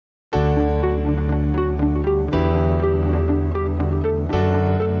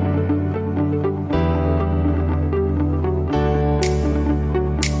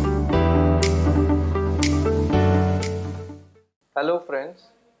Hello friends,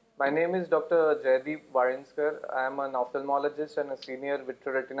 my name is Dr. Jayadeep Walinjkar. I am an ophthalmologist and a senior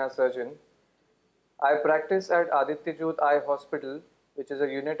vitreoretina surgeon. I practice at Adityajot Eye Hospital, which is a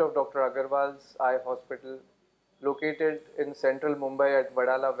unit of Dr. Agarwals Eye Hospital located in central Mumbai at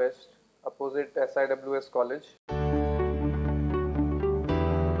Vadala West, opposite SIWS College.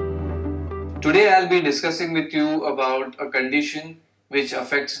 Today I'll be discussing with you about a condition which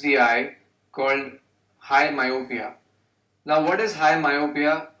affects the eye called high myopia. Now, what is high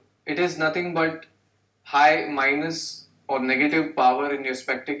myopia? It is nothing but high minus or negative power in your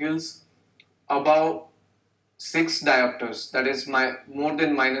spectacles above 6 diopters, that is more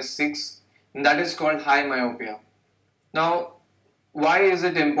than -6, and that is called high myopia. Now, why is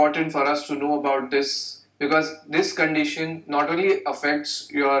it important for us to know about this? Because this condition not only affects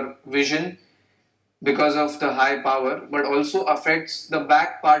your vision because of the high power, but also affects the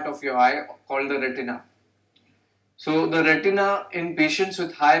back part of your eye called the retina. So the retina in patients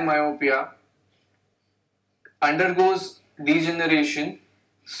with high myopia undergoes degeneration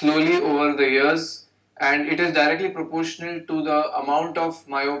slowly over the years, and it is directly proportional to the amount of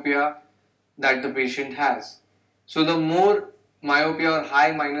myopia that the patient has. So the more myopia or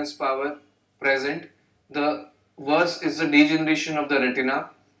high minus power present, the worse is the degeneration of the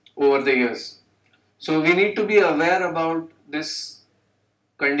retina over the years. So we need to be aware about this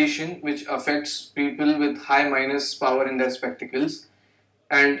condition which affects people with high minus power in their spectacles,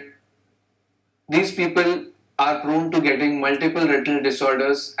 and these people are prone to getting multiple retinal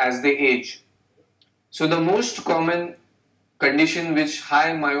disorders as they age. So the most common condition which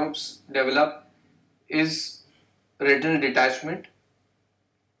high myopes develop is retinal detachment,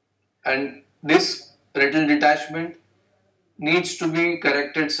 and this retinal detachment needs to be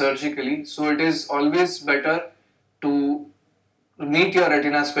corrected surgically. So it is always better to meet your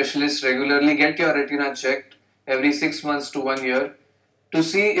retina specialist regularly, get your retina checked every 6 months to 1 year to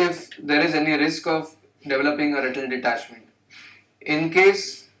see if there is any risk of developing a retinal detachment. In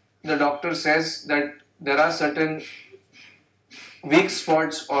case the doctor says that there are certain weak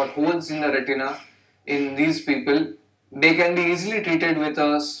spots or holes in the retina in these people, they can be easily treated with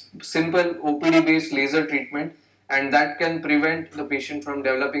a simple OPD based laser treatment, and that can prevent the patient from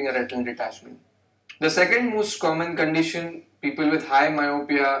developing a retinal detachment. The second most common condition people with high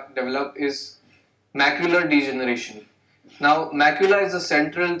myopia develop is macular degeneration. Now, macula is the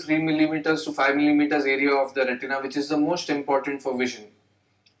central 3 millimeters to 5 millimeters area of the retina, which is the most important for vision.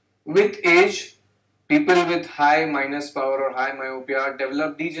 With age, people with high minus power or high myopia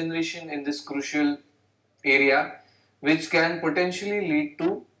develop degeneration in this crucial area, which can potentially lead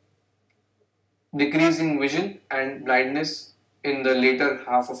to decreasing vision and blindness in the later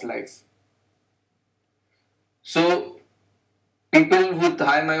half of life. So, people with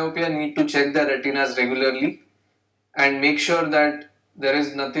high myopia need to check their retinas regularly and make sure that there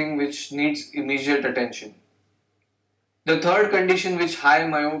is nothing which needs immediate attention. The third condition which high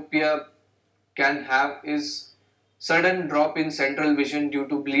myopia can have is sudden drop in central vision due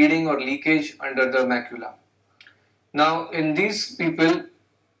to bleeding or leakage under the macula. Now, in these people,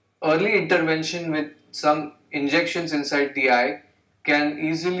 early intervention with some injections inside the eye can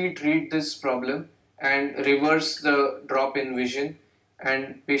easily treat this problem and reverse the drop in vision,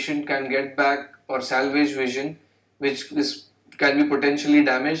 and patient can get back or salvage vision which can be potentially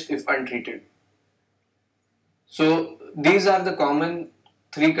damaged if untreated. So these are the common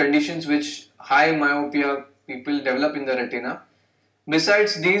three conditions which high myopia people develop in the retina.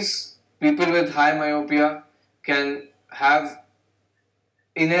 Besides these, people with high myopia can have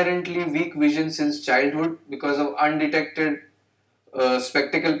inherently weak vision since childhood because of undetected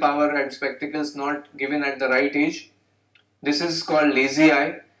spectacle power and spectacles not given at the right age. This is called lazy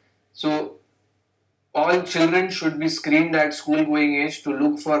eye. So all children should be screened at school going age to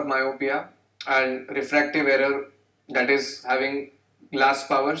look for myopia and refractive error, that is having glass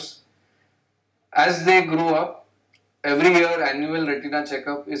powers. As they grow up, every year annual retina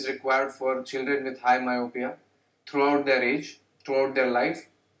checkup is required for children with high myopia throughout their age, throughout their life,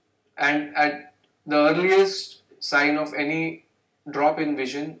 and at the earliest sign of any drop in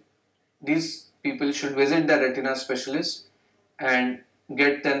vision, these people should visit their retina specialist and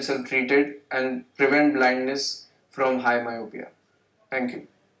get themselves treated and prevent blindness from high myopia. Thank you.